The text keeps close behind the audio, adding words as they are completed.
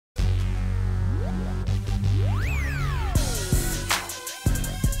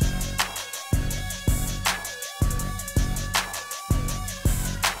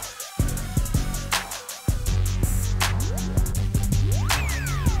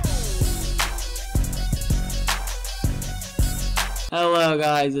Hello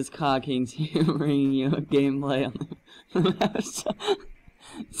guys, it's Cockings here bringing you a gameplay on the map.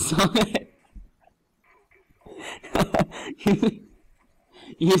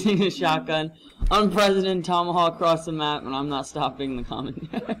 Using a shotgun, unprecedented tomahawk across the map, and I'm not stopping the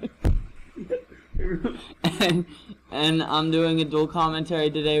commentary. and I'm doing a dual commentary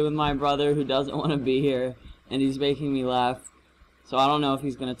today with my brother who doesn't want to be here, and he's making me laugh. So I don't know if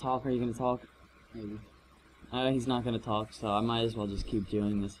he's gonna talk. Are you gonna talk? Maybe. He's not gonna talk, so I might as well just keep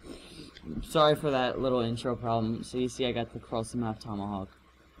doing this. Sorry for that little intro problem. So you see, I got the cross the map tomahawk.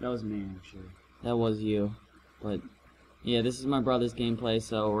 That was me, actually. That was you, but yeah, this is my brother's gameplay,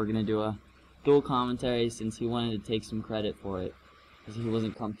 so we're gonna do a dual commentary since he wanted to take some credit for it, because he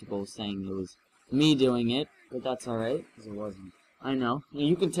wasn't comfortable saying it was me doing it, but that's all right. Because it wasn't. I know.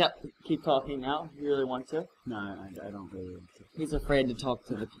 You can keep talking now. If you really want to. No, I don't really want to. He's afraid to talk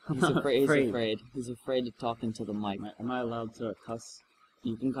to the. He's afraid. He's afraid to talk into the mic. Am I allowed to cuss?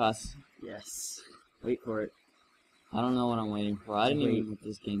 You can cuss. Yes. Wait for it. I don't know what I'm waiting for. I didn't even get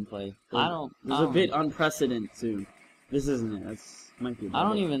this gameplay. It's a bit unprecedented too. This isn't it. That's might be. I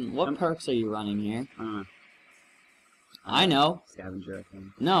don't even. What perks are you running here? I don't know. I know. Scavenger, I think.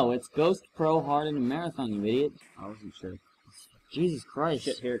 No, it's Ghost Pro Hardened Marathon, you idiot. I wasn't sure. Jesus Christ.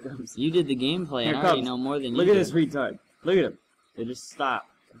 Shit, here it comes. You did the gameplay, and I already know more than you Look do. at this retard. Look at him. They just stop.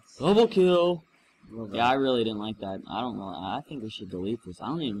 Double kill. Yeah, I really didn't like that. I don't know. I think we should delete this. I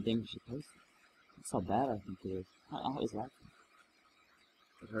don't even think we should post it. That's how bad I think it is. I always like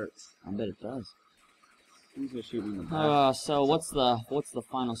it. It hurts. I bet it does. Who's gonna shoot me in the back? So what's the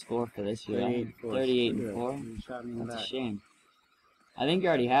final score for this year? 38 and 4. That's a shame. I think you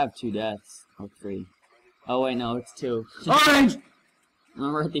already have 2 deaths or 3. Oh wait, no, it's 2. Orange!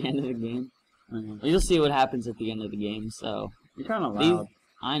 Remember at the end of the game? Okay. You'll see what happens at the end of the game. So you're kind of loud.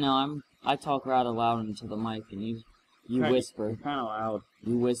 I know. I talk rather loud into the mic, and you whisper. You're kind of loud.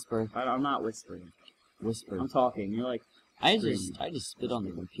 You whisper. I'm not whispering. Whisper. I'm talking. You're like. I just spit on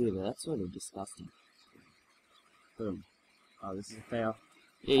the computer. That's sort of disgusting. Boom. Oh, this is a fail.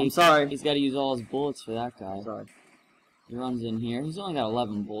 Yeah, I'm sorry. He's got to use all his bullets for that guy. Sorry. He runs in here. He's only got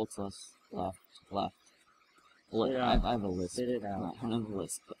 11 bullets left. Yeah. I have a list. Spit it out. I don't have a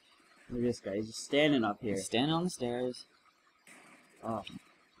list. But look at this guy. He's just standing up here. he's standing on the stairs. Oh,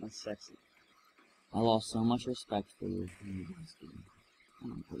 that's sexy. I lost so much respect for you. I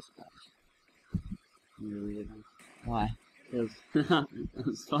don't play Splash. Can you read it now? Why? Because it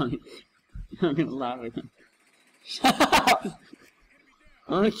was funny. I'm gonna laugh again. Shut up!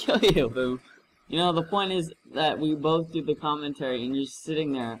 I'm gonna kill you. Boom. You know, the point is that we both do the commentary and you're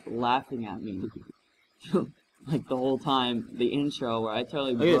sitting there laughing at me. Like the whole time, the intro where I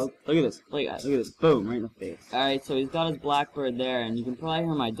totally broke. Look at this. Look at this. Boom, right in the face. Alright, so he's got his blackbird there, and you can probably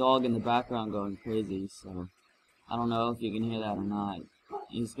hear my dog in the background going crazy, so I don't know if you can hear that or not.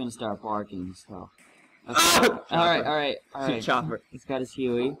 He's gonna start barking, so. Okay. Alright. Chopper. He's got his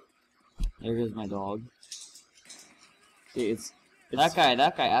Huey. There goes my dog. See, it's that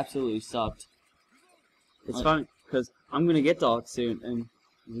guy absolutely sucked. It's funny, because I'm gonna get dog soon, and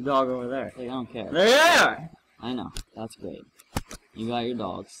there's a dog over there. Like, I don't care. There you are! I know. That's great. You got your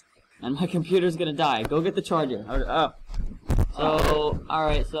dogs. And my computer's gonna die. Go get the charger. Oh. So,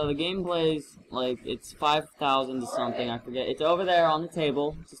 alright, so the gameplay's, like, it's 5,000 to something, I forget. It's over there on the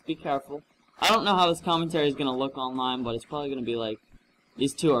table. Just be careful. I don't know how this commentary is gonna look online, but it's probably gonna be like,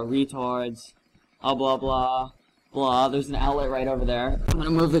 these two are retards. Blah, blah, blah. There's an outlet right over there. I'm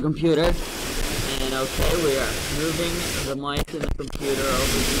gonna move the computer. And okay, we are moving the mic and the computer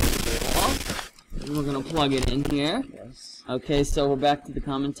over to the wall. And we're gonna plug it in here. Yes. Okay, so we're back to the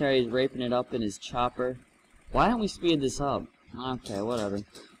commentary. He's raping it up in his chopper. Why don't we speed this up? Okay, whatever.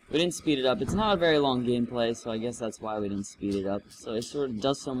 We didn't speed it up. It's not a very long gameplay, so I guess that's why we didn't speed it up. So he sort of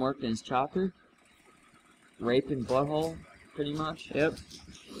does some work in his chopper. Raping butthole, pretty much. Yep.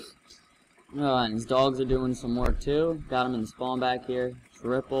 And his dogs are doing some work too. Got him in the spawn back here.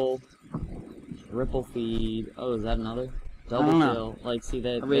 Triple feed. Oh, is that another? Double kill. Like, see,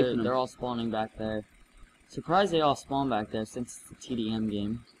 they're all spawning back there. Surprised they all spawn back there since it's a TDM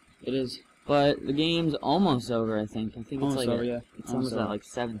game. It is. But the game's almost over, I think. I think it's like it's almost at like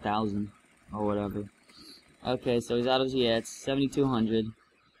 7,000 or whatever. Okay, so he's out of it's 7,200,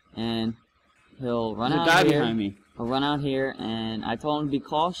 and he'll run out here. There's a guy behind me. He'll run out here, and I told him to be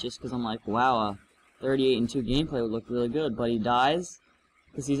cautious because I'm like, wow, 38 and 2 gameplay would look really good, but he dies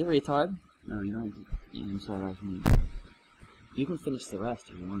because he's a retard. No, you don't. Yeah, I'm sorry. You can finish the rest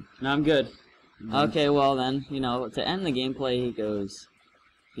if you want. No, I'm good. Okay, well then, you know, to end the gameplay,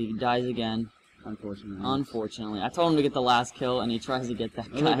 he dies again. Unfortunately. I told him to get the last kill, and he tries to get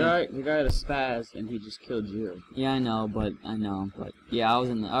that guy. The guy had a spaz, and he just killed you. Yeah, I know, but yeah, I was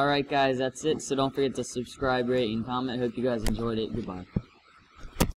in the... Alright, guys, that's it. So don't forget to subscribe, rate, and comment. Hope you guys enjoyed it. Goodbye.